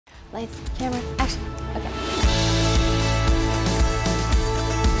Lights, camera, action. Okay.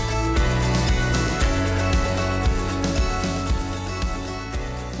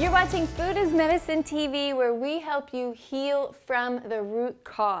 You're watching Food is Medicine TV, where we help you heal from the root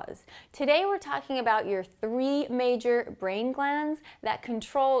cause. Today we're talking about your 3 major brain glands that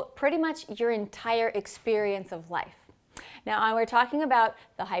control pretty much your entire experience of life. Now we're talking about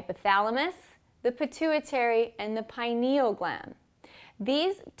the hypothalamus, the pituitary, and the pineal gland.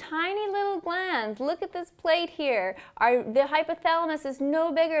 These tiny little glands, look at this plate here, the hypothalamus is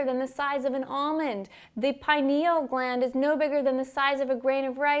no bigger than the size of an almond. The pineal gland is no bigger than the size of a grain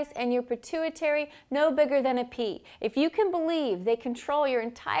of rice, and your pituitary no bigger than a pea. If you can believe they control your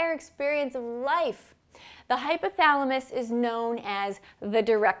entire experience of life. The hypothalamus is known as the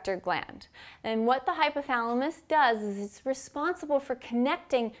director gland. And what the hypothalamus does is it's responsible for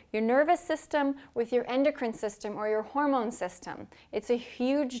connecting your nervous system with your endocrine system or your hormone system. It's a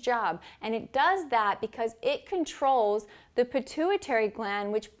huge job, and it does that because it controls the pituitary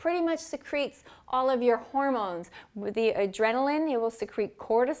gland, which pretty much secretes all of your hormones. With the adrenaline, it will secrete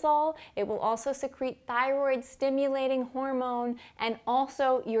cortisol. It will also secrete thyroid stimulating hormone and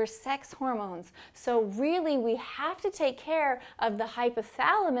also your sex hormones. So really, we have to take care of the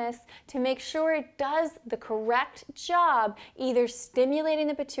hypothalamus to make sure it does the correct job, either stimulating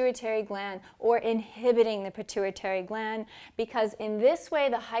the pituitary gland or inhibiting the pituitary gland, because in this way,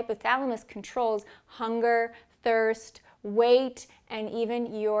 the hypothalamus controls hunger, thirst, weight, and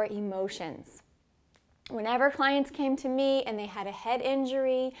even your emotions. Whenever clients came to me and they had a head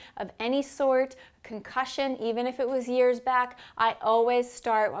injury of any sort, concussion, even if it was years back, I always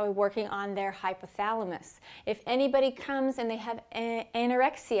start by working on their hypothalamus. If anybody comes and they have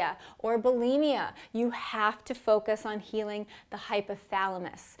anorexia or bulimia, you have to focus on healing the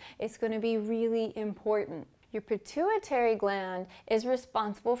hypothalamus. It's going to be really important. Your pituitary gland is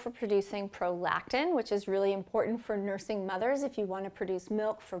responsible for producing prolactin, which is really important for nursing mothers if you want to produce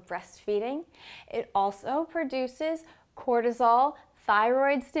milk for breastfeeding. It also produces cortisol,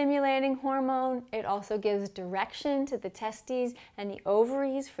 thyroid stimulating hormone. It also gives direction to the testes and the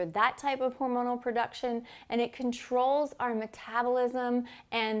ovaries for that type of hormonal production, and it controls our metabolism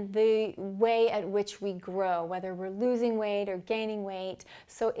and the way at which we grow, whether we're losing weight or gaining weight.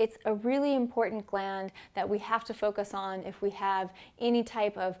 So it's a really important gland that we have to focus on if we have any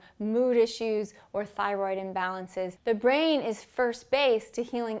type of mood issues or thyroid imbalances. The brain is first base to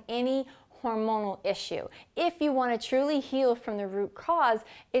healing any hormonal issue. If you want to truly heal from the root cause,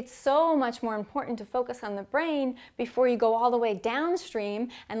 it's so much more important to focus on the brain before you go all the way downstream.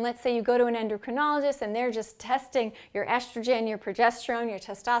 And let's say you go to an endocrinologist and they're just testing your estrogen, your progesterone, your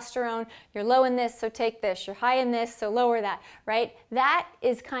testosterone. You're low in this, so take this. You're high in this, so lower that, right? That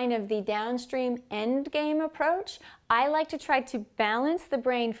is kind of the downstream end game approach. I like to try to balance the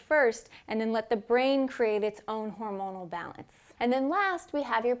brain first and then let the brain create its own hormonal balance. And then last, we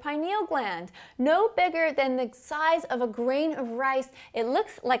have your pineal gland. No bigger than the size of a grain of rice. It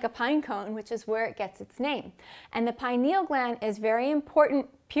looks like a pine cone, which is where it gets its name. And the pineal gland is very important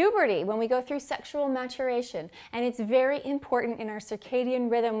puberty, when we go through sexual maturation, and it's very important in our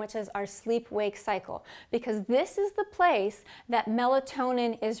circadian rhythm, which is our sleep-wake cycle, because this is the place that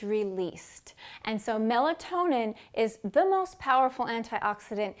melatonin is released. And so melatonin is the most powerful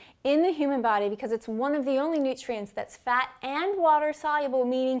antioxidant in the human body because it's one of the only nutrients that's fat and water soluble,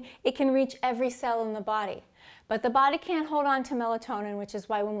 meaning it can reach every cell in the body. But the body can't hold on to melatonin, which is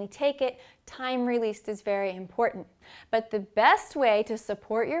why when we take it, time released is very important. But the best way to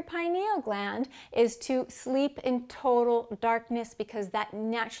support your pineal gland is to sleep in total darkness, because that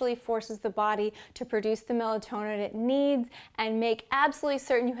naturally forces the body to produce the melatonin it needs, and make absolutely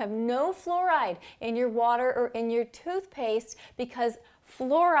certain you have no fluoride in your water or in your toothpaste, because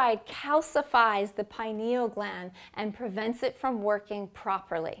fluoride calcifies the pineal gland and prevents it from working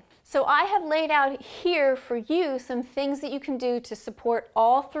properly. So I have laid out here for you some things that you can do to support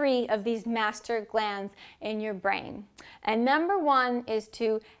all 3 of these master glands in your brain. And number 1 is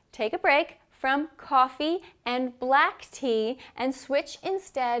to take a break from coffee and black tea and switch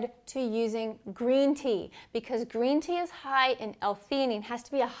instead to using green tea, because green tea is high in L-theanine. It has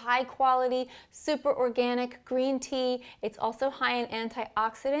to be a high quality, super organic green tea. It's also high in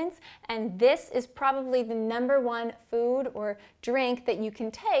antioxidants, and this is probably the number 1 food or drink that you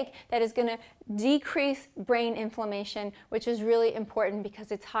can take that is going to decrease brain inflammation, which is really important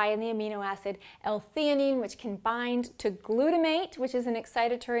because it's high in the amino acid L-theanine, which can bind to glutamate, which is an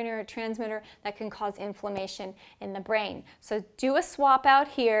excitatory neurotransmitter that can cause inflammation in the brain. So do a swap out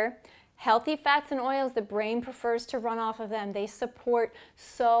here. Healthy fats and oils, the brain prefers to run off of them. They support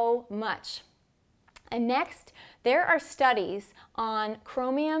so much. And next, there are studies on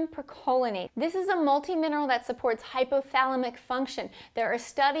chromium perchlorate. This is a multi-mineral that supports hypothalamic function. There are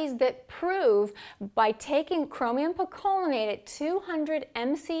studies that prove by taking chromium perchlorate at 200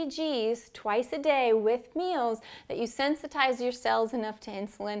 mcgs twice a day with meals that you sensitize your cells enough to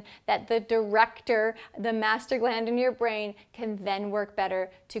insulin that the director, the master gland in your brain, can then work better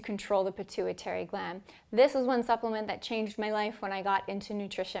to control the pituitary gland. This is one supplement that changed my life when I got into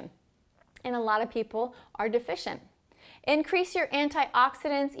nutrition. And a lot of people are deficient. Increase your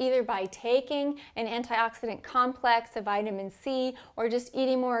antioxidants either by taking an antioxidant complex, a vitamin C, or just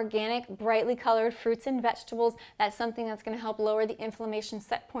eating more organic, brightly colored fruits and vegetables. That's something that's going to help lower the inflammation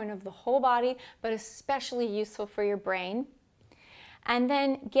set point of the whole body, but especially useful for your brain. And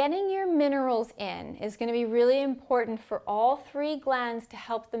then getting your minerals in is going to be really important for all three glands to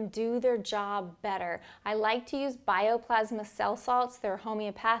help them do their job better. I like to use bioplasma cell salts. They're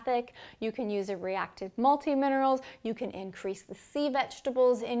homeopathic. You can use a reactive multi-minerals. You can increase the sea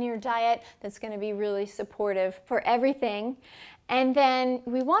vegetables in your diet. That's going to be really supportive for everything. And then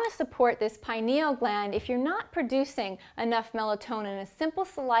we want to support this pineal gland. If you're not producing enough melatonin, a simple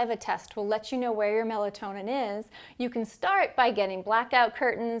saliva test will let you know where your melatonin is. You can start by getting blackout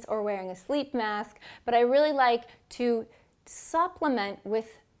curtains or wearing a sleep mask, but I really like to supplement with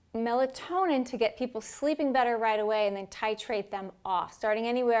melatonin to get people sleeping better right away and then titrate them off, starting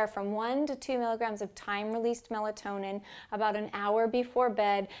anywhere from 1 to 2 milligrams of time-released melatonin about an hour before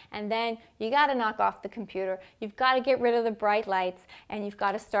bed. And then you got to knock off the computer. You've got to get rid of the bright lights, and you've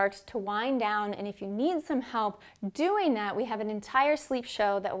got to start to wind down. And if you need some help doing that, we have an entire sleep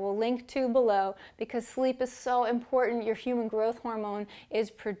show that we'll link to below, because sleep is so important. Your human growth hormone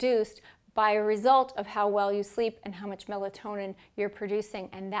is produced by a result of how well you sleep and how much melatonin you're producing,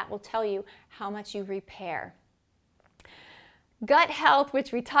 and that will tell you how much you repair. Gut health,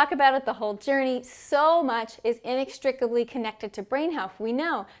 which we talk about it the whole journey, so much is inextricably connected to brain health. We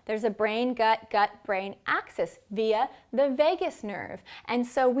know there's a brain-gut, gut-brain axis via the vagus nerve. And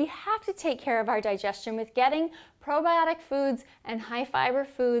so we have to take care of our digestion with getting probiotic foods and high-fiber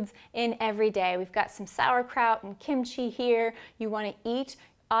foods in every day. We've got some sauerkraut and kimchi here. You want to eat,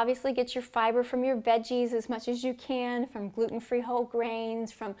 obviously, get your fiber from your veggies as much as you can, from gluten-free whole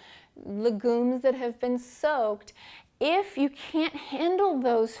grains, from legumes that have been soaked. If you can't handle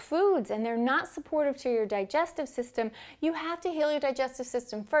those foods and they're not supportive to your digestive system, you have to heal your digestive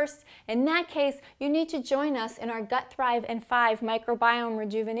system first. In that case, you need to join us in our Gut Thrive and 5 microbiome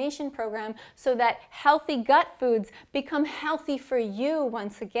rejuvenation program so that healthy gut foods become healthy for you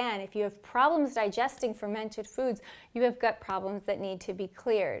once again. If you have problems digesting fermented foods, you have gut problems that need to be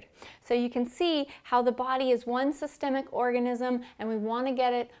cleared. So you can see how the body is one systemic organism, and we want to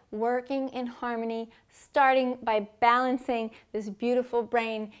get it working in harmony, starting by balancing this beautiful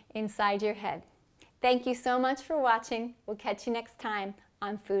brain inside your head. Thank you so much for watching. We'll catch you next time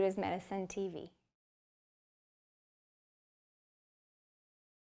on Food is Medicine TV.